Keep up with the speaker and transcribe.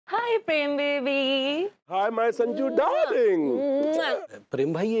Hi Prem baby. Hi my Sanju darling.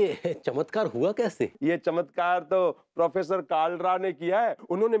 प्रेम भाई, ये चमत्कार हुआ कैसे? ये चमत्कार तो प्रोफेसर कार्लरा ने किया है।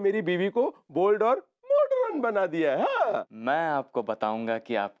 उन्होंने मेरी बीवी को बोल्ड और मॉडर्न बना दिया है। हाँ। मैं आपको बताऊंगा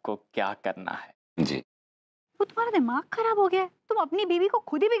कि आपको क्या करना है। जी। वो तुम्हारा दिमाग खराब हो गया है? तुम अपनी बीवी को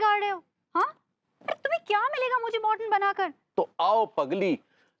खुद ही बिगाड़ रहे हो। हाँ, अरे तुम्हें क्या मिलेगा मुझे मॉडर्न बनाकर? तो आओ पगली,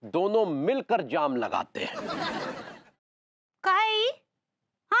 दोनों मिलकर जाम लगाते हैं। काई?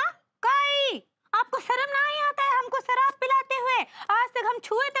 हाँ काई, आपको शर्म ना ही आता है हमको शराब पिलाते हुए? आज तक हम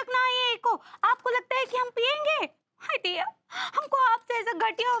छुए तक ना आए को, आपको लगता है कि हम पिएंगे? हाय दिया, हमको आपसे ऐसा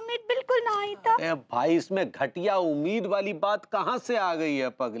घटिया उम्मीद बिल्कुल ना आई था। ए भाई, इसमें घटिया उम्मीद वाली बात कहाँ से आ गई है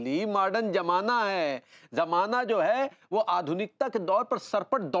पगली? मॉडर्न जमाना है। जमाना जो है वो आधुनिकता के दौर पर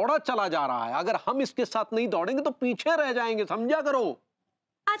सरपट दौड़ा चला जा रहा है। अगर हम इसके साथ नहीं दौड़ेंगे तो पीछे रह जाएंगे, समझा करो।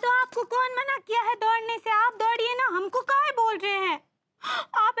 तो आपको कौन मना किया है दौड़ने से? आप दौड़िए ना, हमको काहे बोल रहे हैं?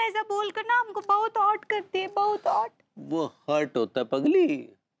 आप ऐसा बोलकर ना हमको बहुत हर्ट करती है, बहुत हर्ट। वो हर्ट होता है पगली।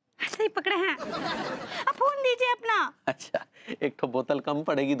 ऐसे ही पकड़े हैं। अब फोन दीजिए अपना। अच्छा, एक तो बोतल कम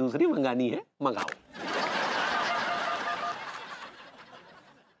पड़ेगी, दूसरी मंगानी है, मंगाओ।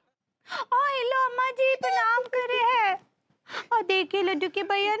 हेलो अम्मा जी, प्रणाम करे हैं। और देखिए लड्डू के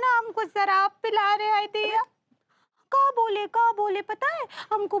भैया ना हमको शराब पिला रहे हैं। दिया का बोले पता है?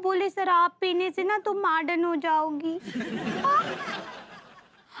 हमको बोले शराब पीने से ना तुम मॉडर्न हो जाओगी।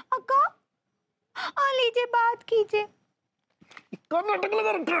 अक्का, लीजिए बात कीजिए। कर्नाटक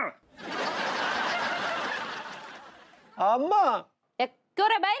लगा रखा। अम्मा, क्यों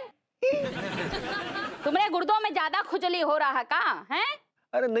रे बहन? तुम्हारे गुर्दों में ज्यादा खुजली हो रहा है का? हैं?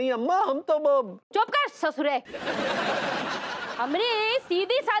 अरे नहीं अम्मा, हम तो चुप कर ससुरे। हमरी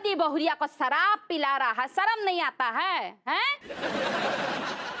सीधी सादी बहुरिया को शराब पिला रहा है, शर्म नहीं आता है? हैं?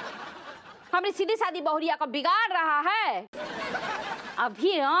 हमरी सीधी सादी बहुरिया को बिगाड़ रहा है।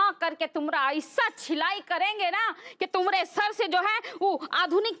 अभी करके तुमरा ऐसा छिलाई करेंगे ना कि तुम्हारे सर से जो है वो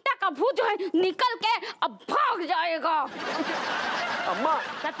आधुनिकता का भूत जो है निकल के अब भाग जाएगा। अम्मा,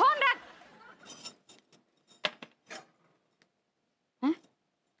 फोन रख।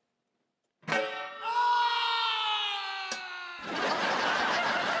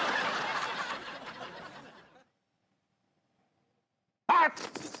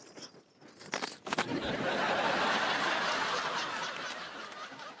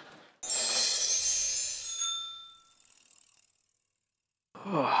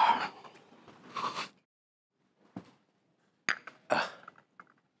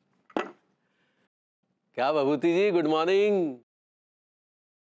 क्या विभूति जी, गुड मॉर्निंग।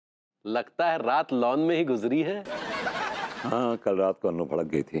 लगता है रात लॉन में ही गुजरी है। हाँ, कल रात को अन्नू भड़क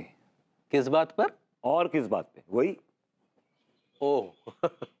गई थी। किस बात पर? और किस बात पे? वही। ओह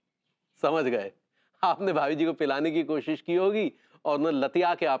समझ गए। आपने भाभी जी को पिलाने की कोशिश की होगी और उन्होंने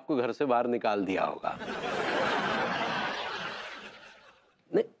लतिया के आपको घर से बाहर निकाल दिया होगा।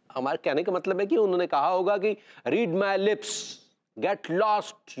 नहीं, हमारे कहने का मतलब है कि उन्होंने कहा होगा कि read my lips, get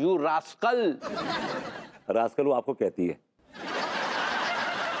lost you rascal. Rascal वो आपको कहती है।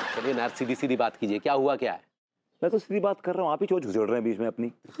 चलिए ना, सीधी सीधी बात कीजिए, क्या हुआ क्या है? मैं तो सीधी बात कर रहा हूँ, आप ही चोट झुझड़ रहे हैं बीच में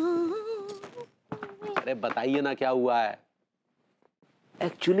अपनी। अरे बताइए ना क्या हुआ है।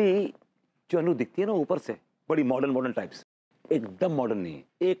 एक्चुअली जो अनु दिखती है ना ऊपर से, बड़ी मॉडर्न टाइप्स, एकदम मॉडर्न नहीं है,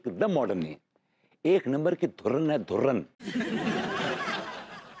 एकदम मॉडर्न नहीं है। एक नंबर की धुर्रन है, धुर्रन।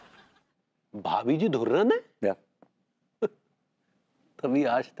 भाभी जी धुर्रन है? या तभी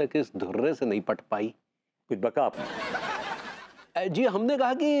आज तक इस धुर्रे से नहीं पट पाई। कुछ बका आपने? जी हमने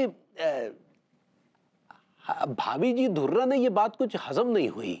कहा कि भाभी जी धुर्रन है, ये बात कुछ हजम नहीं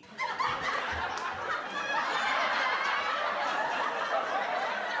हुई।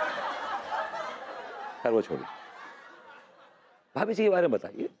 खैर वो छोड़िए, भाभी जी के बारे में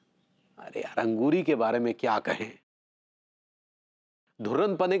बताइए। अरे यार, अंगूरी के बारे में क्या कहें।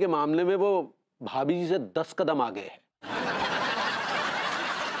 धुर्रन पने के मामले में वो भाभी जी से 10 कदम आगे है।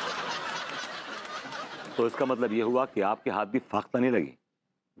 तो इसका मतलब ये हुआ कि आपके हाथ भी फाख्ता नहीं लगी,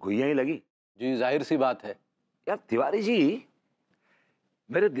 घुइयां ही लगी। जी जाहिर सी बात है। यार तिवारी जी,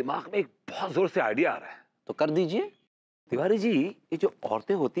 मेरे दिमाग में एक बहुत जोर से आइडिया आ रहा है। तो कर दीजिए। तिवारी जी, ये जो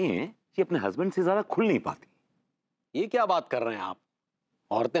औरतें होती हैं ये अपने हस्बैंड से ज्यादा खुल नहीं पाती। ये क्या बात कर रहे हैं आप?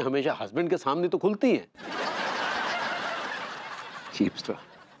 औरतें हमेशा हस्बैंड के सामने तो खुलती हैं। चीपस्टर,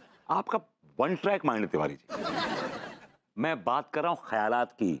 आपका वन ट्रैक माइंड है तिवारी जी। मैं बात कर रहा हूं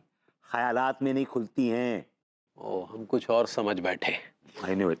ख्यालात की। ख्यालात में नहीं खुलती हैं। ओ, हम कुछ और समझ बैठे।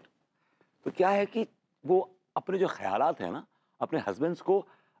 I know it. तो क्या है कि वो अपने जो ख्यालात है ना, अपने हस्बैंड्स को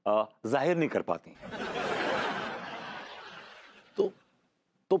जाहिर नहीं कर पाती।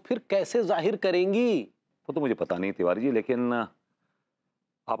 तो फिर कैसे जाहिर करेंगी? वो तो मुझे पता नहीं तिवारी जी, लेकिन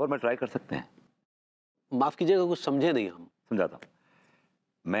आप और मैं ट्राई कर सकते हैं। माफ कीजिएगा, कुछ समझे नहीं हम। समझाता हूँ।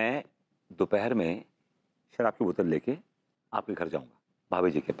 मैं दोपहर में शराब की बोतल लेके आपके घर जाऊंगा,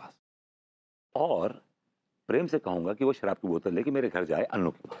 भाभी जी के पास, और प्रेम से कहूंगा कि वो शराब की बोतल लेके मेरे घर जाए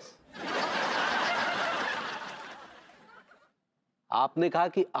अन्नू के पास। आपने कहा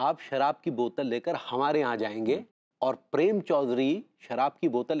कि आप शराब की बोतल लेकर हमारे यहाँ जाएंगे और प्रेम चौधरी शराब की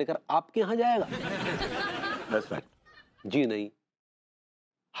बोतल लेकर आपके यहाँ जाएगा? That's right. जी नहीं,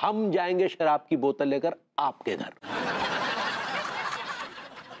 हम जाएंगे शराब की बोतल लेकर आपके घर।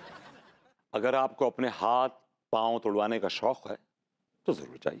 अगर आपको अपने हाथ पांव तोड़वाने का शौक है तो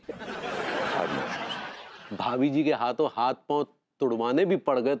जरूर चाहिए। भाभी जी के हाथों हाथ पांव तुड़वाने भी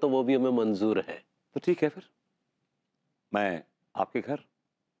पड़ गए तो वो भी हमें मंजूर है। तो ठीक है, फिर मैं आपके घर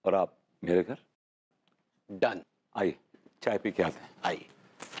और आप मेरे घर। डन। आइए चाय पी के आते हैं। आइए।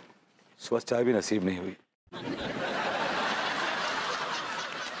 सुबह चाय भी नसीब नहीं हुई।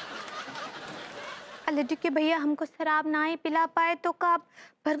 लड्डू के भैया हमको शराब ना ही पिला पाए तो कब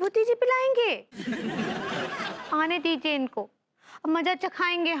भरभूति जी पिलाएंगे? आने दीजिए इनको, मजा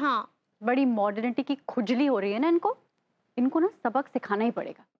चखाएंगे। हाँ, बड़ी मॉडर्निटी की खुजली हो रही है ना इनको। इनको ना सबक सिखाना ही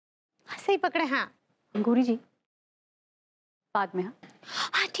पड़ेगा। सही पकड़े। हाँ अंगूरी जी, बाद में।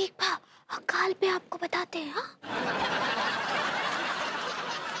 हाँ ठीक बा, काल पे आपको बताते हैं। हाँ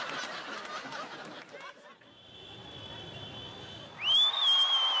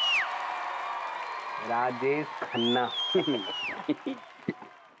राजेश खन्ना।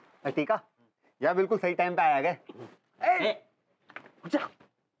 ठीक है यार, बिल्कुल सही टाइम पे आया गए।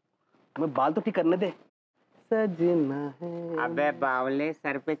 मैं बाल तो ठीक करने दे। सजना है। अबे बावले,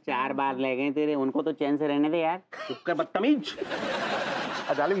 सर पे 4 बार ले गए तेरे, उनको तो चैन से रहने दे यार। चुप कर बदतमीज।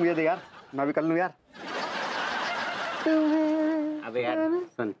 अजाली मुझे दे यार, मैं भी कर लूं यार। अबे यार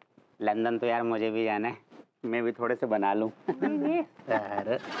सुन, लंदन तो यार मुझे भी जाना है, मैं भी थोड़े से बना लूं।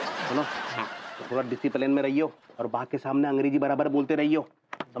 यार सुनो, थोड़ा डिसिप्लिन में रहियो और बात के सामने अंग्रेजी बराबर बोलते रहियो,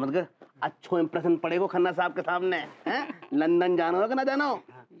 समझ गए? अच्छो इंप्रेशन पड़ेगा खन्ना साहब के सामने। हैं? लंदन जाना हो कि ना जाना हो?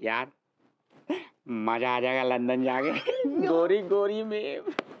 यार मजा आ जाएगा लंदन जाके, गोरी गोरी में।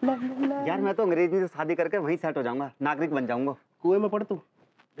 यार मैं तो अंग्रेजी से शादी करके वहीं सेट हो जाऊंगा, नागरिक बन जाऊंगा। कुएं में पड़ तू,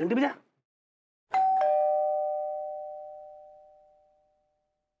 घंटी बजा।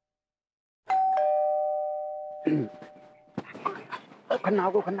 खन्ना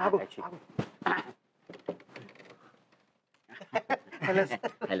को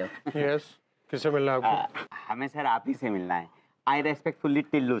हेलो। यस, किससे मिलना है आपको? हमें सर आप ही से मिलना है। आई respectfully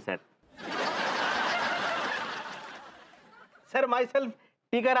Tillu sir. Sir, myself,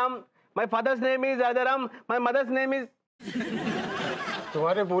 Tikaram. My father's name is Ajaram. My mother's name is.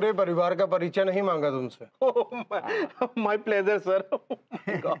 तुम्हारे पूरे परिवार का परिचय नहीं मांगा तुमसे। Oh, my pleasure, sir.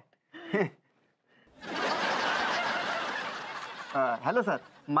 Hello, sir.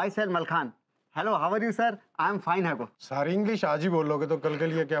 Myself Malkhan. Hello, how are you, sir? I am fine, Hago. सारी English आज ही बोलोगे तो कल के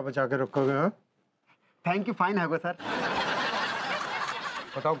लिए क्या बचा के रखोगे? हाँ? Thank you, fine, Hago, sir.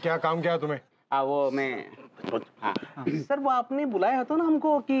 बताओ क्या काम क्या है तुम्हें? वो मैं सर वो आपने बुलाया था ना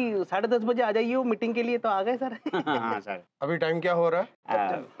हमको कि 10:30 बजे आ जाइए मीटिंग के लिए, तो आ गए सर। हाँ सर। अभी टाइम क्या हो रहा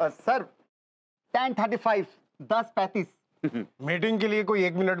है? सर 10:35, 10:35। मीटिंग के लिए कोई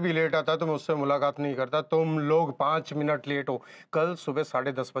 1 मिनट भी लेट आता तो मुझसे मुलाकात नहीं करता। तुम लोग 5 मिनट लेट हो। कल सुबह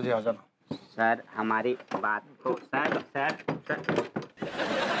 10:30 बजे आ जाना। सर हमारी बात को सर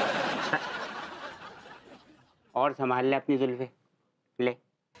और संभाल ले अपनी जुल्फे। ले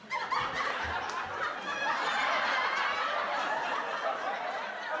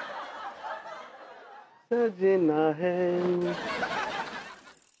सजना है।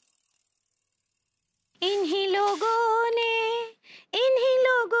 इन्हीं लोगों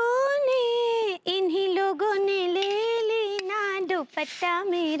ने ले लेना दुपट्टा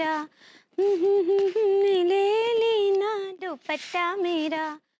मेरा, ले लेना दुपट्टा मेरा।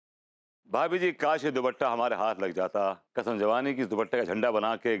 भाभी जी, काश ये दुपट्टा हमारे हाथ लग जाता। कसम जवानी की, इस दुपट्टे का झंडा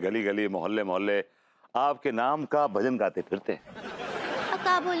बना के गली गली मोहल्ले मोहल्ले आपके नाम का भजन गाते फिरते।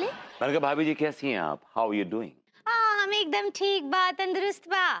 क्या बोले? मैंने कहा भाभी जी कैसी हैं आप? How you doing? हम एकदम ठीक बा, तंदुरुस्त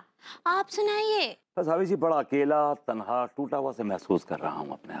बा। आप सुनाइए। बस भाभी जी, बड़ा अकेला तन्हा टूटा हुआ से महसूस कर रहा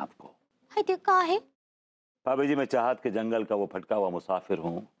हूँ अपने आप को। का है? भाभी जी, मैं चाहत के जंगल का वो भटका हुआ मुसाफिर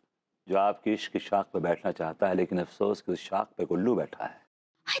हूँ जो आपकी इश्क की शाख पे बैठना चाहता है, लेकिन अफसोस कि उस शाख पे उल्लू बैठा है।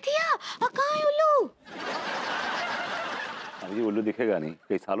 कहाँ है उल्लू? भाभी जी, उल्लू दिखेगा नहीं,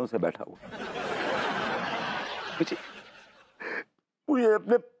 कई सालों से बैठा हुआ। मुझे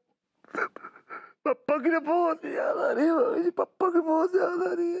अपने पप्पा की बहुत याद आ रही है भाभी जी, पप्पा की बहुत याद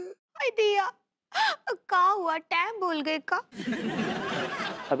आ रही है। का हुआ? टैम बोल गए का?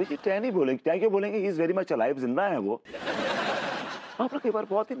 अभी जी टैन ही बोलेंगे, क्या क्यों बोलेंगे? He is very much alive, जिंदा है वो। आप ना कई बार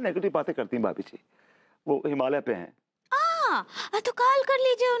बहुत ही नेगेटिव बातें करती हैं भाभी जी। वो हिमालय पे हैं। तो कॉल कर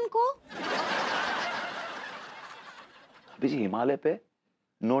लीजिए उनको। भाभी जी हिमालय पे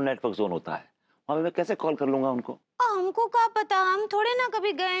नो नेटवर्क जोन होता है, वहां पे मैं कैसे कॉल कर लूंगा उनको? हमको क्या पता, हम थोड़े ना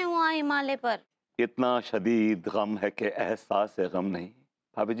कभी गए हुआ हिमालय पर। इतना शदीद गम है कि एहसास है गम नहीं।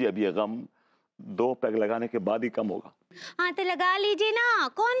 भाभी जी अब ये गम 2 पैग लगाने के बाद ही कम होगा। हाँ तो लगा लीजिए ना,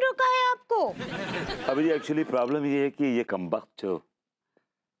 कौन रोका है आपको? भाभी जी एक्चुअली प्रॉब्लम ये है कि ये कमबख्त जो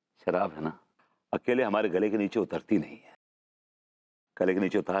शराब है ना, अकेले हमारे गले के नीचे उतरती नहीं है। गले के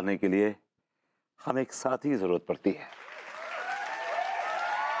नीचे उतारने के लिए हमें एक साथी की जरूरत पड़ती है।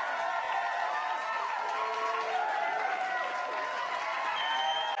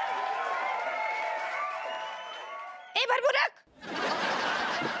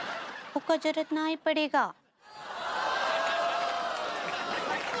 उसका जरूरत ना ही पड़ेगा,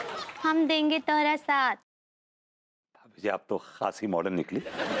 हम देंगे तोरा साथ। भाभी जी आप तो खासी मॉडर्न निकली,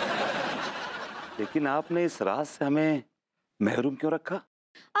 लेकिन आपने इस रात से हमें महरूम क्यों रखा?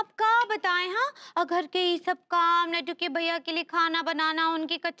 अब क्या बताएं, हाँ घर के ये सब काम, लड्डू के भैया के लिए खाना बनाना,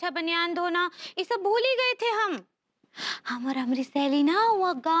 उनकी कच्चा बनियान धोना, ये सब भूल ही गए थे हम। और हमारी सहेली ना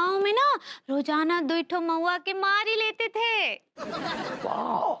वो गांव में ना रोजाना 2 ठो महुआ के मार ही लेते थे।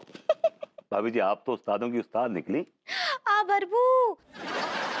 भाभी जी आप तो उस्तादों की उस्ताद निकली। बरबू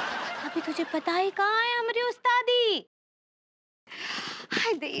अभी तुझे पता ही कहाँ है हमारी उस्तादी।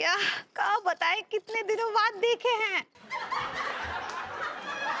 हाय दैया, क्या बताए, कितने दिनों बाद देखे हैं।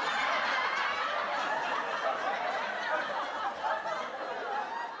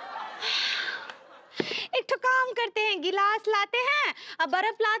 एक तो काम करते हैं, गिलास लाते हैं और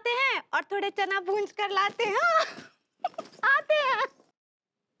बर्फ लाते हैं और थोड़े चना भूंज कर लाते हैं। आते हैं।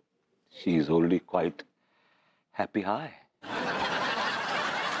 She is already quite happy high.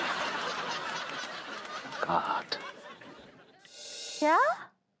 God. क्या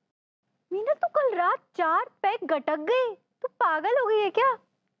मीना, तू कल रात 4 पैक गटक गई, तू पागल हो गई है क्या?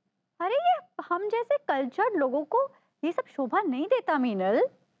 अरे ये हम जैसे कल्चर्ड लोगों को ये सब शोभा नहीं देता मीनल।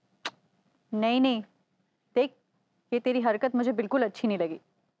 नहीं देख, ये तेरी हरकत मुझे बिल्कुल अच्छी नहीं लगी।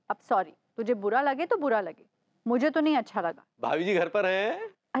 अब सॉरी, तुझे बुरा लगे तो बुरा लगे, मुझे तो नहीं अच्छा लगा। भाभी जी घर पर हैं?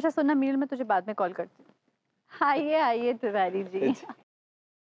 अच्छा सुनना मीनल, मैं तुझे बाद में कॉल करती हूँ। आइए तिवारी जी।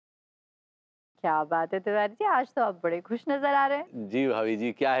 क्या बात है तिवारी जी, आज तो आप बड़े खुश नजर आ रहे हैं। जी भाभी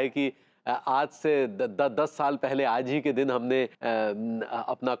जी, क्या है कि आज से 10 साल पहले आज ही के दिन हमने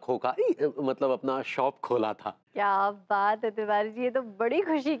अपना खोखा मतलब अपना शॉप खोला था। क्या बात है तिवारी जी, ये तो बड़ी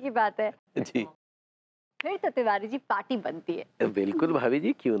खुशी की बात है। जी फिर तो तिवारी जी पार्टी बनती है। बिल्कुल भाभी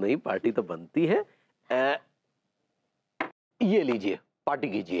जी, क्यों नहीं, पार्टी तो बनती है। ये लीजिए, पार्टी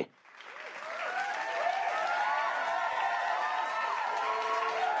कीजिए।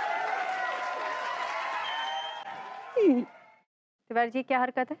 तिवारी जी क्या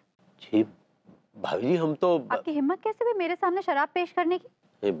हरकत है? जी भाभी जी, हम तो आपकी हिम्मत कैसे हुई मेरे सामने शराब पेश करने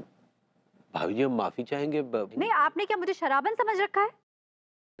की? भाभी जी हम माफी चाहेंगे। नहीं, आपने क्या मुझे शराबन समझ रखा है?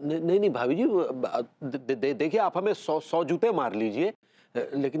 नहीं भाभी जी, देखिए आप हमें 100 जूते मार लीजिए,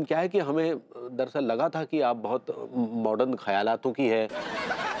 लेकिन क्या है कि हमें दरअसल लगा था कि आप बहुत मॉडर्न ख्यालातों की है,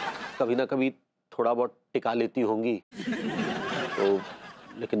 कभी ना कभी थोड़ा बहुत टिका लेती होंगी तो,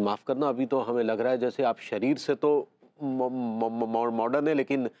 लेकिन माफ करना, अभी तो हमें लग रहा है जैसे आप शरीर से तो मॉडर्न है,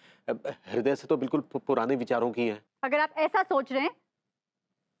 लेकिन हृदय से तो बिल्कुल पुराने विचारों की हैं। अगर आप ऐसा सोच रहे हैं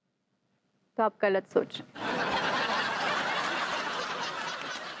तो आप गलत सोच रहे हैं।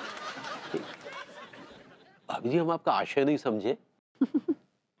 भाभी जी हम आपका आशय नहीं समझे।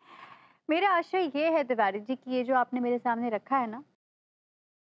 मेरा आशय ये है तिवारी जी कि ये जो आपने मेरे सामने रखा है ना,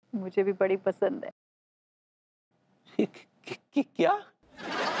 मुझे भी बड़ी पसंद है। क्या?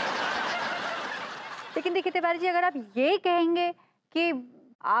 लेकिन देखिए तिवारी जी, अगर आप ये कहेंगे कि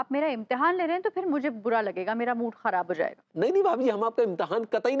आप मेरा इम्तिहान ले रहे हैं तो फिर मुझे बुरा लगेगा, मेरा मूड खराब हो जाएगा। नहीं भाभी जी, हम आपका इम्तिहान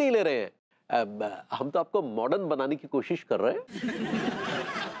कतई नहीं ले रहे हैं, हम तो आपको मॉडर्न बनाने की कोशिश कर रहे हैं।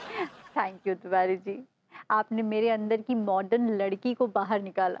 थैंक यू तिवारी जी, आपने मेरे अंदर की मॉडर्न लड़की को बाहर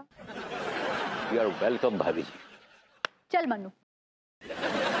निकाला। यू आर वेलकम भाभी जी। चल मन्नू,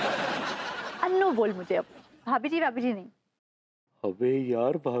 अन्नू बोल मुझे अब, भाभी जी नहीं। अबे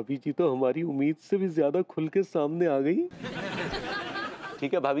यार, भाभी जी तो हमारी उम्मीद से भी ज्यादा खुल के सामने आ गई।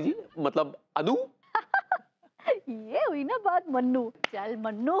 ठीक है भाभी जी, मतलब अनु। ये हुई ना बात मन्नू। चल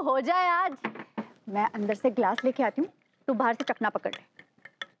मन्नू, हो जाए आज। मैं अंदर से ग्लास लेके आती हूँ, तू बाहर से चखना पकड़ ले।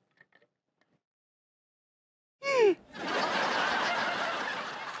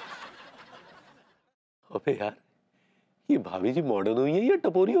 अबे यार, ये भाभी जी मॉडर्न हुई है या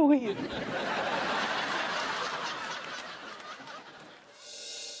टपोरी हो गई है?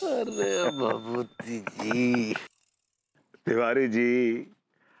 अरे विभूति जी, तिवारी जी,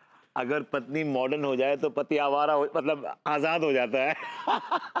 अगर पत्नी मॉडर्न हो जाए तो पति आवारा हो, मतलब आजाद हो जाता है।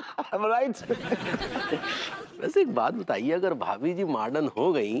 राइट? वैसे एक बात बताइए, अगर भाभी जी मॉडर्न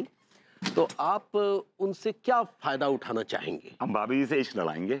हो गई तो आप उनसे क्या फायदा उठाना चाहेंगे? हम भाभी जी से इश्क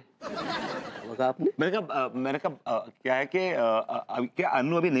लड़ाएंगे। आपने मैंने कहा क्या है कि क्या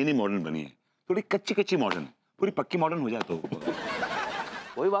अनु अभी नई मॉडर्न बनी है, थोड़ी कच्ची कच्ची मॉडर्न है, पूरी पक्की मॉडर्न हो जाए तो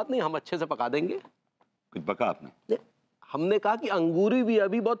कोई बात नहीं, हम अच्छे से पका देंगे। कुछ पका आपने? हमने कहा कि अंगूरी भी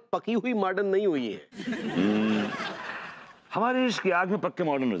अभी बहुत पकी हुई मॉडर्न नहीं हुई है। हमारे इश्क की आग में पक्के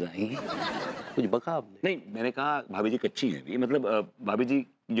मॉडर्न हो जाएंगी। कुछ बका आपने? नहीं, मैंने कहा भाभी जी कच्ची हैं अभी, मतलब भाभी जी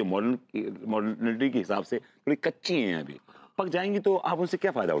जो मॉडर्निटी के हिसाब से थोड़ी कच्ची हैं अभी, पक जाएंगी तो आप उनसे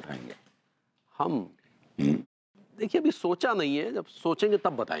क्या फायदा उठाएंगे? हम देखिए अभी सोचा नहीं है, जब सोचेंगे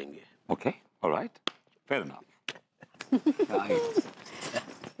तब बताएंगे। Okay, alright, fair enough.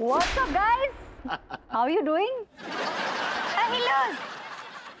 What's up, guys? How are you doing? Hello.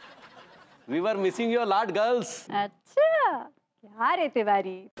 We were missing your lot, girls. अच्छा, क्या रे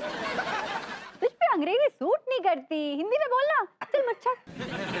तिवारी? तुझ पे अंग्रेजी सूट नहीं करती, हिंदी में बोलना। चल मच्छर।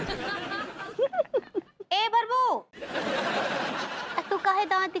 ए बरबू, तू काहे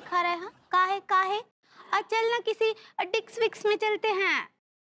दांत दिखा रहा है? हाँ, काहे? चल ना किसी डिस्क विक्स में चलते हैं।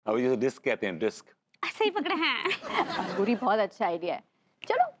 अभी जैसे डिस्क कहते हैं, डिस्क। सही पकड़े हैं। अंगूरी बहुत अच्छा आइडिया है।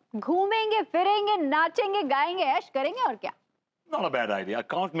 चलो घूमेंगे, फिरेंगे, नाचेंगे, गाएंगे, ऐश करेंगे और क्या। Not a bad idea.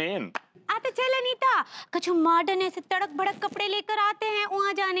 Count me in. आते चल अनीता, कुछ मॉडर्न ऐसे तड़क भड़क कपड़े लेकर आते हैं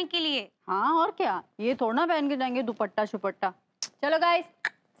वहाँ जाने के लिए। हाँ और क्या, ये थोड़ा ना पहन के जाएंगे दुपट्टा शुपट्टा। चलो guys,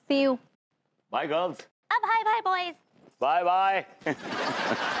 see you. Bye girls. अब बाय बॉयज। Bye bye.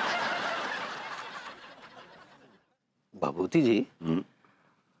 भभूति जी,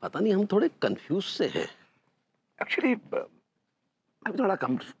 पता नहीं हम थोड़े कंफ्यूज से हैं। Actually, मैं थोड़ा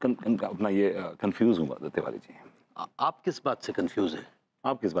अपना ये कंफ्यूज हूँ तिवारी जी। आप किस बात से कंफ्यूज हैं?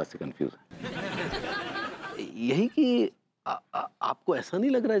 आप किस बात से कंफ्यूज हैं? यही कि आपको ऐसा नहीं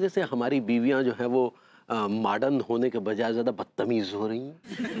लग रहा है जैसे हमारी बीवियां जो है वो मॉडर्न होने के बजाय ज्यादा बदतमीज हो रही हैं?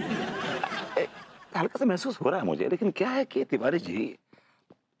 हल्का सा महसूस हो रहा है मुझे, लेकिन क्या है कि तिवारी जी,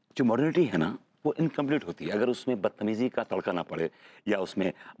 जो मॉडर्निटी है ना वो इनकम्प्लीट होती है अगर उसमें बदतमीजी का तड़का ना पड़े या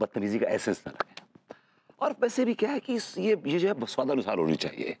उसमें बदतमीजी का एसेंस ना लगे। और वैसे भी क्या है कि ये जो है स्वादानुसार होनी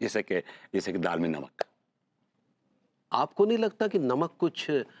चाहिए, जैसे कि दाल में नमक। आपको नहीं लगता कि नमक कुछ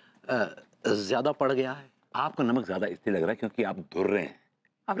ज्यादा पड़ गया है? आपको नमक ज्यादा इसलिए लग रहा है क्योंकि आप धुर रहे हैं।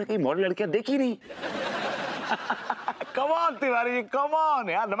 आपने कहीं मॉडल लड़कियां देखी नहीं? Come on Tiwari ji, come on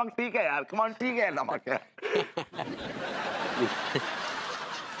यार, नमक ठीक है यार, कम ऑन, ठीक है नमक है।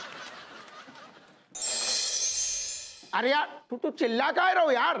 अरे यार तू चिल्ला काहे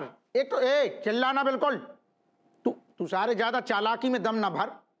रहो यार? एक तो चिल्लाना बिल्कुल। तू सारे ज्यादा चालाकी में दम ना भर।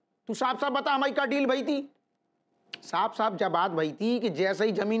 तू साफ साफ बता हमारी क्या डील भई थी? साफ साफ जब बात भई थी कि जैसे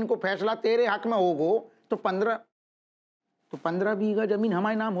ही जमीन को फैसला तेरे हक में होगो तो 15 बीघा जमीन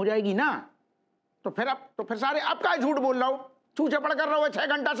हमारे नाम हो जाएगी ना। तो फिर सारे अब का झूठ बोल रहा हो, चूचे पड़ कर रहा हो 6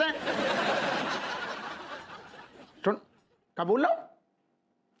 घंटा से। सुन क्या बोल रहा हूं?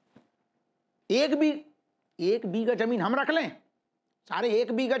 एक बीघा जमीन हम रख लें, सारे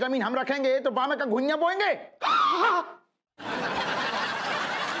 1 बीघा जमीन हम रखेंगे तो बामे का घुइयां बोएंगे।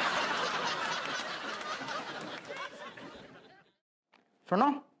 सुनो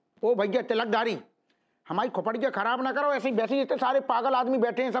ओ भैया तिलकधारी, हमारी खोपड़ियाँ खराब ना करो। ऐसे ही वैसे जितने सारे पागल आदमी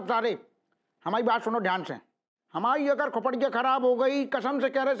बैठे हैं सब सारे, हमारी बात सुनो ध्यान से। हमारी अगर खोपड़ियाँ खराब हो गई, कसम से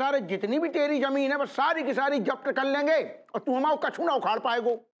कह रहे सारे जितनी भी तेरी जमीन है बस सारी की सारी जब्त कर लेंगे और तू हमारा कछू ना उखाड़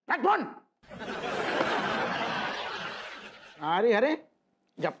पाएगो। अरे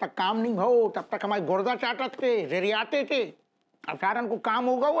जब तक काम नहीं हो तब तक हमारे गुर्दा चाटत थे, रेरियाते थे। अब सारन को काम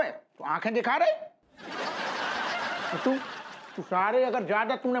होगा हुए तो आंखें दिखा रहे। तू सारे अगर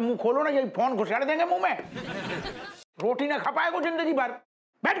ज्यादा तुमने मुंह खोलो ना यही फोन घुसाड़ देंगे मुंह में, रोटी ना खा पाएगो जिंदगी भर।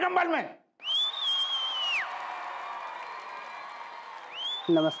 बैठ कंबल में।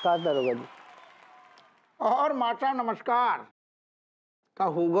 नमस्कार दरोगा जी। और माता नमस्कार। का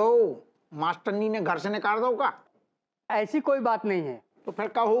हो गो मास्टरनी ने घर से निकाल दो का? ऐसी कोई बात नहीं है। तो फिर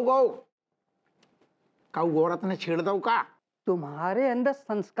का हो गो? का औरत ने छेड़ दो का? तुम्हारे अंदर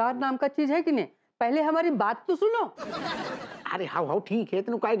संस्कार नाम का चीज है कि नहीं? पहले हमारी बात तो सुनो। अरे हाउ ठीक है,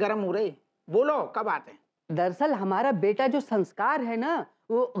 तेन काय गरम हो रहे, बोलो क्या बात है? दरअसल हमारा बेटा जो संस्कार है ना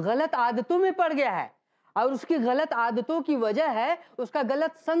वो गलत आदतों में पड़ गया है और उसकी गलत आदतों की वजह है उसका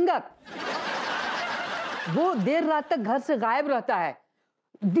गलत संगत। वो देर रात तक घर से गायब रहता है,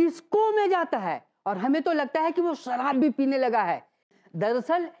 डिस्को में जाता है और हमें तो लगता है कि वो शराब भी पीने लगा है।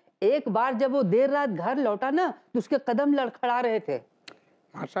 दरअसल एक बार जब वो देर रात घर लौटा ना तो उसके कदम लड़खड़ा रहे थे।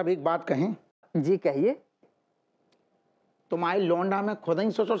 मां साहब एक बात कहें? जी कहिए। तुम्हारी लौंडा में खुद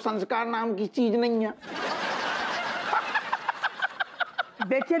ही सोचो संस्कार नाम की चीज नहीं है।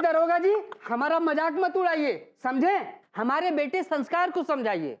 देखिए दरोगा जी, हमारा मजाक मत उड़ाइए, समझे? हमारे बेटे संस्कार को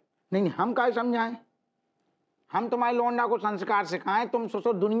समझाइए। नहीं, हम क्या समझाएं? हम तुम्हारे लौंडा को संस्कार सिखाएं, तुम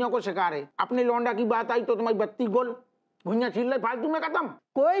सोचो दुनिया को सिखा रहे। अपनी लौंडा की बात आई तो तुम्हारी बत्ती गोल भुइयां छील ले, फालतू में खत्म।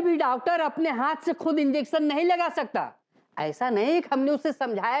 कोई भी डॉक्टर अपने हाथ से खुद इंजेक्शन नहीं लगा सकता। ऐसा नहीं कि हमने उसे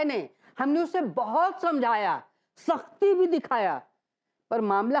समझाया नहीं, हमने उसे बहुत समझाया, सख्ती भी दिखाया, पर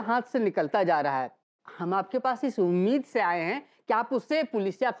मामला हाथ से निकलता जा रहा है। हम आपके पास इस उम्मीद से आए हैं कि आप उससे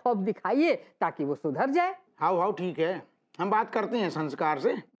पुलिसिया खौफ दिखाइए ताकि वो सुधर जाए। हाँ ठीक है, हम बात करते हैं संस्कार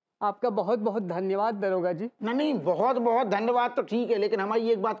से। आपका बहुत बहुत धन्यवाद दरोगा जी। नहीं, बहुत बहुत धन्यवाद तो ठीक है, लेकिन हमारी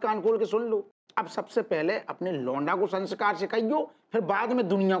एक बात कान खोल के सुन लो। अब सबसे पहले अपने लौंडा को संस्कार सिखाइयो, फिर बाद में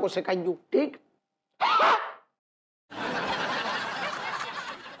दुनिया को सिखाइयो, ठीक?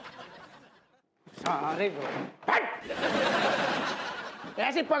 सारे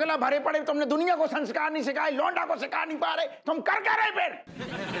ऐसे पगला भरे पड़े, तुमने दुनिया को संस्कार नहीं सिखाए, लौंडा को सिखा नहीं पा रहे, तुम कर क्या रहे?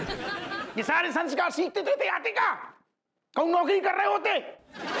 फिर ये सारे संस्कार सीखते थे आते का कहूं नौकरी कर रहे होते।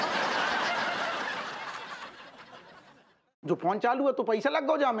 जो फोन चालू है तो पैसा लग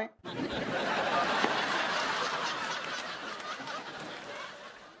गो जा में।